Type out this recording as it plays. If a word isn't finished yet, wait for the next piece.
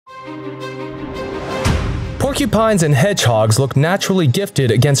Porcupines and hedgehogs look naturally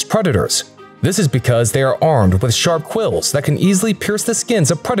gifted against predators. This is because they are armed with sharp quills that can easily pierce the skins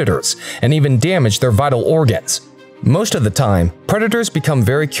of predators and even damage their vital organs. Most of the time, predators become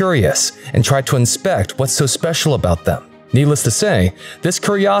very curious and try to inspect what's so special about them. Needless to say, this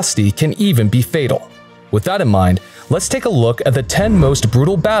curiosity can even be fatal. With that in mind, let's take a look at the 10 most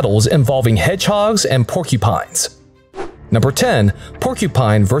brutal battles involving hedgehogs and porcupines. Number 10.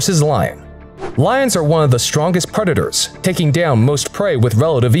 Porcupine versus lion. Lions are one of the strongest predators, taking down most prey with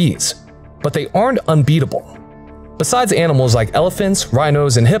relative ease. But they aren't unbeatable. Besides animals like elephants,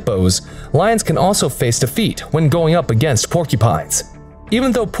 rhinos, and hippos, lions can also face defeat when going up against porcupines.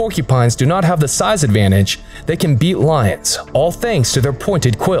 Even though porcupines do not have the size advantage, they can beat lions, all thanks to their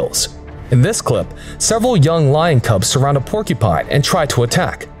pointed quills. In this clip, several young lion cubs surround a porcupine and try to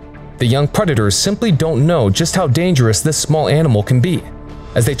attack. The young predators simply don't know just how dangerous this small animal can be.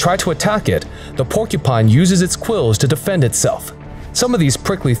 As they try to attack it, the porcupine uses its quills to defend itself. Some of these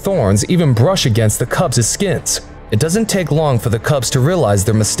prickly thorns even brush against the cubs' skins. It doesn't take long for the cubs to realize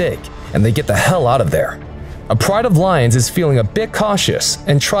their mistake, and they get the hell out of there. A pride of lions is feeling a bit cautious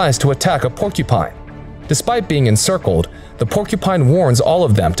and tries to attack a porcupine. Despite being encircled, the porcupine warns all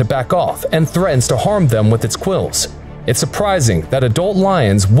of them to back off and threatens to harm them with its quills. It's surprising that adult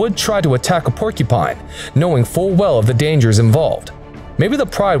lions would try to attack a porcupine, knowing full well of the dangers involved. Maybe the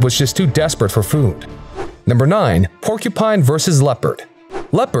pride was just too desperate for food. Number 9. Porcupine versus leopard.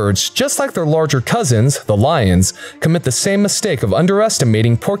 Leopards, just like their larger cousins, the lions, commit the same mistake of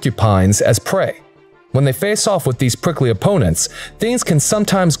underestimating porcupines as prey. When they face off with these prickly opponents, things can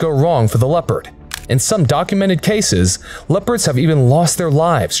sometimes go wrong for the leopard. In some documented cases, leopards have even lost their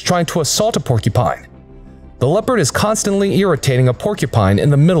lives trying to assault a porcupine. The leopard is constantly irritating a porcupine in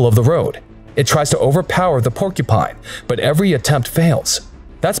the middle of the road. It tries to overpower the porcupine, but every attempt fails.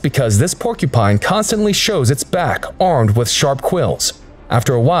 That's because this porcupine constantly shows its back armed with sharp quills.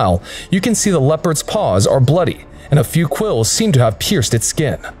 After a while, you can see the leopard's paws are bloody, and a few quills seem to have pierced its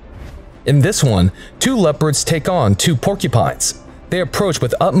skin. In this one, 2 leopards take on 2 porcupines. They approach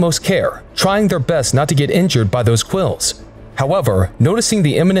with utmost care, trying their best not to get injured by those quills. However, noticing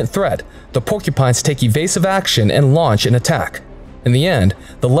the imminent threat, the porcupines take evasive action and launch an attack. In the end,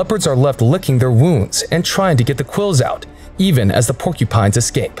 the leopards are left licking their wounds and trying to get the quills out, even as the porcupines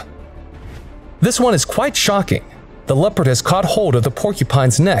escape. This one is quite shocking. The leopard has caught hold of the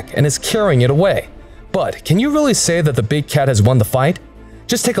porcupine's neck and is carrying it away. But can you really say that the big cat has won the fight?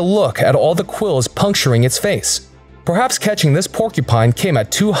 Just take a look at all the quills puncturing its face. Perhaps catching this porcupine came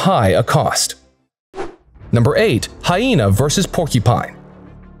at too high a cost. Number 8. Hyena versus porcupine.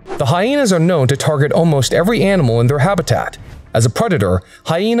 The hyenas are known to target almost every animal in their habitat. As a predator,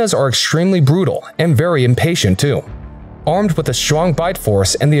 hyenas are extremely brutal and very impatient too. Armed with a strong bite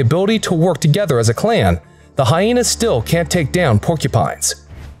force and the ability to work together as a clan, the hyenas still can't take down porcupines.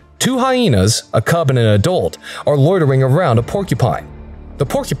 2 hyenas, a cub and an adult, are loitering around a porcupine. The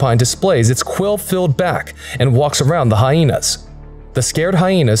porcupine displays its quill-filled back and walks around the hyenas. The scared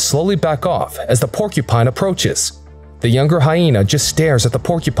hyenas slowly back off as the porcupine approaches. The younger hyena just stares at the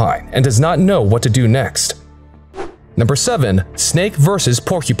porcupine and does not know what to do next. Number 7. Snake versus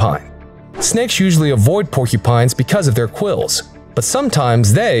porcupine. Snakes usually avoid porcupines because of their quills, but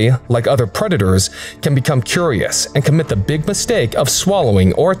sometimes they, like other predators, can become curious and commit the big mistake of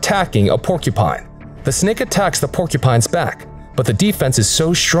swallowing or attacking a porcupine. The snake attacks the porcupine's back, but the defense is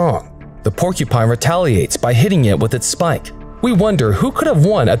so strong. The porcupine retaliates by hitting it with its spike. We wonder who could have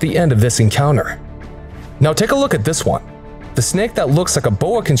won at the end of this encounter. Now take a look at this one. The snake that looks like a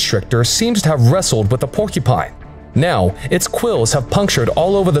boa constrictor seems to have wrestled with the porcupine. Now, its quills have punctured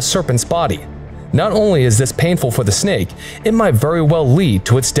all over the serpent's body. Not only is this painful for the snake, it might very well lead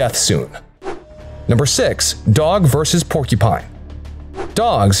to its death soon. Number 6. Dog versus porcupine.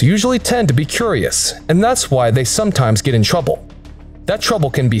 Dogs usually tend to be curious, and that's why they sometimes get in trouble. That trouble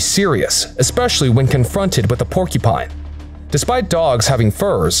can be serious, especially when confronted with a porcupine. Despite dogs having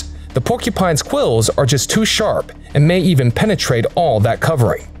furs, the porcupine's quills are just too sharp and may even penetrate all that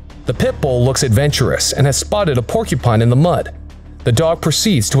covering. The pit bull looks adventurous and has spotted a porcupine in the mud. The dog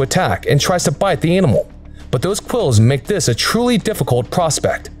proceeds to attack and tries to bite the animal, but those quills make this a truly difficult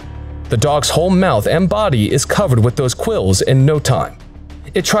prospect. The dog's whole mouth and body is covered with those quills in no time.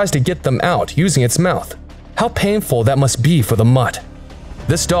 It tries to get them out using its mouth. How painful that must be for the mutt.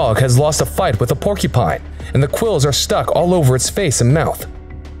 This dog has lost a fight with a porcupine, and the quills are stuck all over its face and mouth.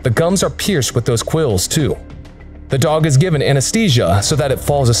 The gums are pierced with those quills too. The dog is given anesthesia so that it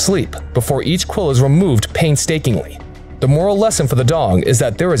falls asleep before each quill is removed painstakingly. The moral lesson for the dog is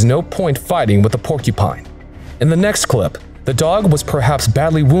that there is no point fighting with a porcupine. In the next clip, The dog was perhaps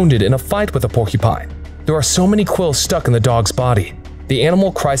badly wounded in a fight with a porcupine. There are so many quills stuck in the dog's body. The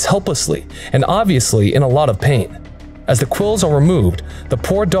animal cries helplessly and obviously in a lot of pain. As the quills are removed, the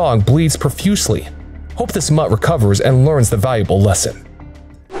poor dog bleeds profusely. Hope this mutt recovers and learns the valuable lesson.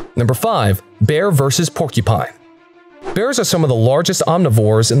 Number 5. Bear versus porcupine. Bears are some of the largest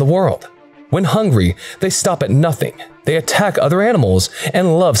omnivores in the world. When hungry, they stop at nothing. They attack other animals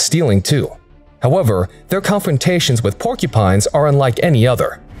and love stealing too. However, their confrontations with porcupines are unlike any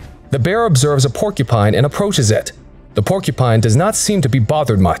other. The bear observes a porcupine and approaches it. The porcupine does not seem to be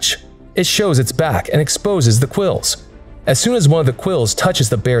bothered much. It shows its back and exposes the quills. As soon as one of the quills touches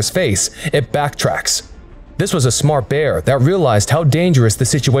the bear's face, it backtracks. This was a smart bear that realized how dangerous the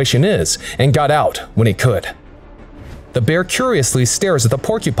situation is and got out when it could. The bear curiously stares at the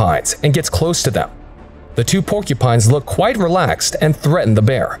porcupines and gets close to them. The two porcupines look quite relaxed and threaten the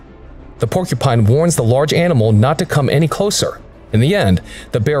bear. The porcupine warns the large animal not to come any closer. In the end,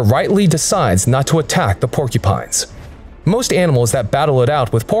 the bear rightly decides not to attack the porcupines. Most animals that battle it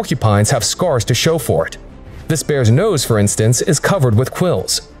out with porcupines have scars to show for it. This bear's nose, for instance, is covered with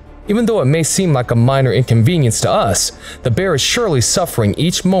quills. Even though it may seem like a minor inconvenience to us, the bear is surely suffering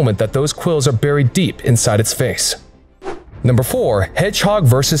each moment that those quills are buried deep inside its face. Number 4. Hedgehog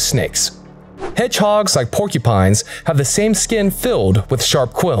versus snakes. Hedgehogs, like porcupines, have the same skin filled with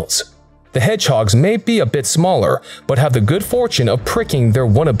sharp quills. The hedgehogs may be a bit smaller, but have the good fortune of pricking their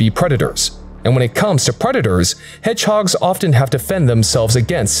wannabe predators. And when it comes to predators, hedgehogs often have to fend themselves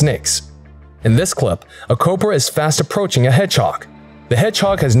against snakes. In this clip, a cobra is fast approaching a hedgehog. The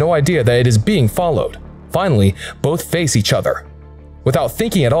hedgehog has no idea that it is being followed. Finally, both face each other. Without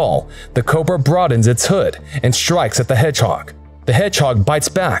thinking at all, the cobra broadens its hood and strikes at the hedgehog. The hedgehog bites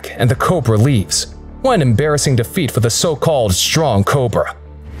back and the cobra leaves. What an embarrassing defeat for the so-called strong cobra.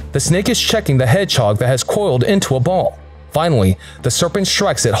 The snake is checking the hedgehog that has coiled into a ball. Finally, the serpent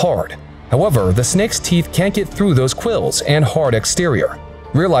strikes it hard. However, the snake's teeth can't get through those quills and hard exterior.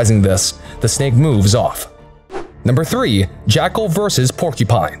 Realizing this, the snake moves off. Number 3. Jackal versus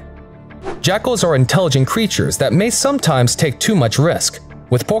porcupine. Jackals are intelligent creatures that may sometimes take too much risk.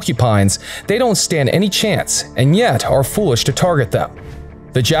 With porcupines, they don't stand any chance and yet are foolish to target them.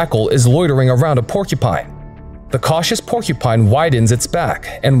 The jackal is loitering around a porcupine. The cautious porcupine widens its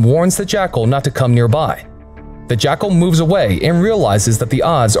back and warns the jackal not to come nearby. The jackal moves away and realizes that the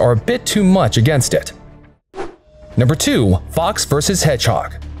odds are a bit too much against it. Number 2. Fox versus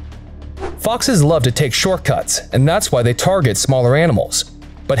hedgehog. Foxes love to take shortcuts, and that's why they target smaller animals.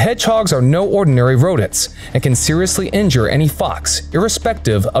 But hedgehogs are no ordinary rodents and can seriously injure any fox,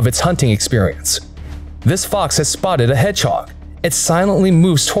 irrespective of its hunting experience. This fox has spotted a hedgehog. It silently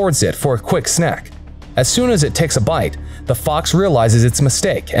moves towards it for a quick snack. As soon as it takes a bite, the fox realizes its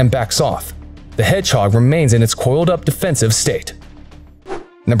mistake and backs off. The hedgehog remains in its coiled-up defensive state.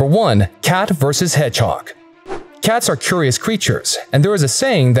 Number 1. Cat versus hedgehog. Cats are curious creatures, and there is a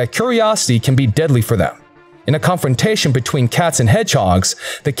saying that curiosity can be deadly for them. In a confrontation between cats and hedgehogs,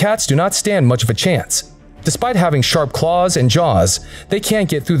 the cats do not stand much of a chance. Despite having sharp claws and jaws, they can't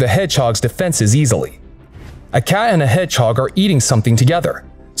get through the hedgehog's defenses easily. A cat and a hedgehog are eating something together.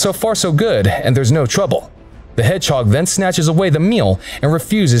 So far so good, and there's no trouble. The hedgehog then snatches away the meal and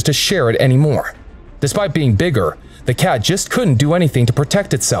refuses to share it anymore. Despite being bigger, the cat just couldn't do anything to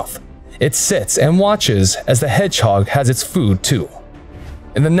protect itself. It sits and watches as the hedgehog has its food too.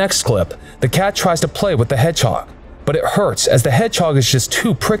 In the next clip, the cat tries to play with the hedgehog, but it hurts as the hedgehog is just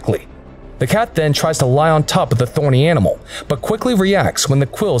too prickly. The cat then tries to lie on top of the thorny animal, but quickly reacts when the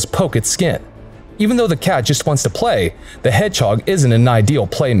quills poke its skin. Even though the cat just wants to play, the hedgehog isn't an ideal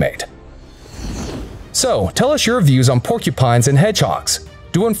playmate. So, tell us your views on porcupines and hedgehogs.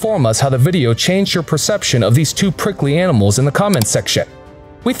 Do inform us how the video changed your perception of these two prickly animals in the comments section.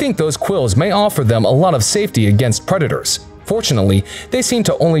 We think those quills may offer them a lot of safety against predators. Fortunately, they seem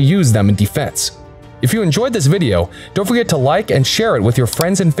to only use them in defense. If you enjoyed this video, don't forget to like and share it with your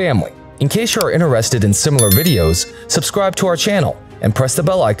friends and family. In case you are interested in similar videos, subscribe to our channel and press the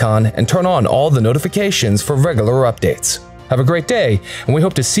bell icon and turn on all the notifications for regular updates. Have a great day, and we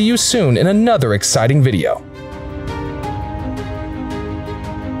hope to see you soon in another exciting video.